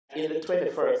in the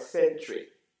 21st century,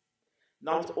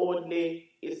 not only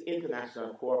is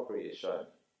international cooperation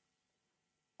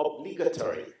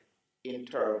obligatory in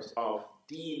terms of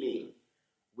dealing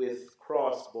with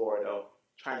cross-border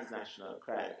transnational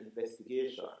crime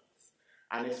investigations,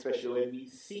 and especially when we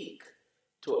seek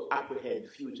to apprehend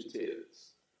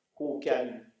fugitives who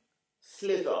can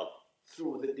slither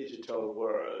through the digital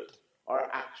world or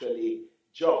actually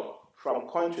jump from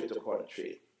country to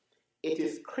country. It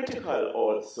is critical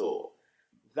also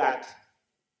that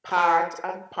part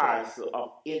and parcel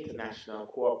of international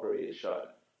cooperation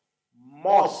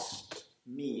must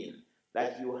mean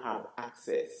that you have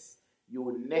access,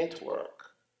 you network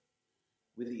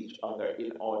with each other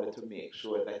in order to make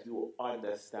sure that you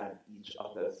understand each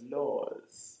other's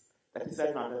laws. That is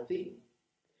another thing.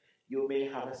 You may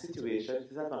have a situation,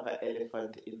 this is another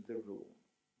elephant in the room.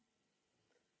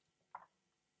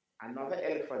 Another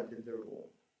elephant in the room,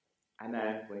 and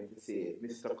I'm going to say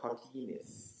Mr.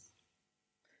 Cockiness.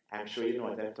 I'm sure you know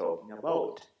what I'm talking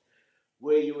about.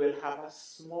 Where you will have a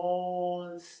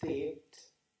small state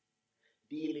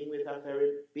dealing with a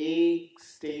very big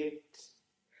state,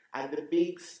 and the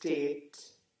big state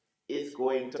is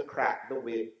going to crack the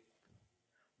whip,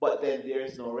 but then there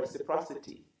is no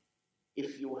reciprocity.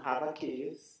 If you have a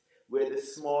case where the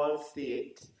small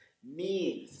state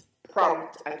needs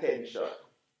prompt attention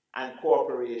and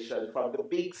cooperation from the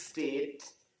big state,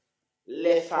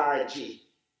 lethargy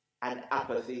and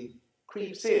apathy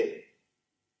creeps in.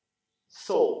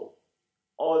 So,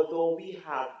 although we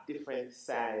have different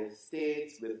sized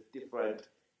states with different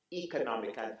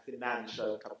economic and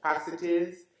financial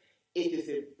capacities, it is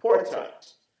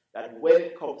important that when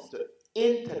it comes to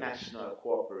international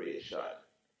cooperation,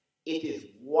 it is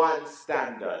one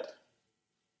standard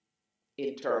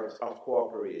in terms of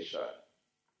cooperation,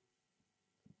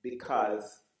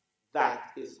 because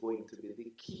that is going to be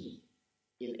the key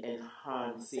in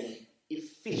enhancing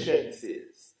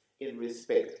efficiencies in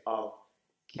respect of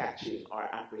catching or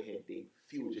apprehending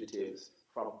fugitives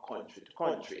from country to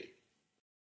country.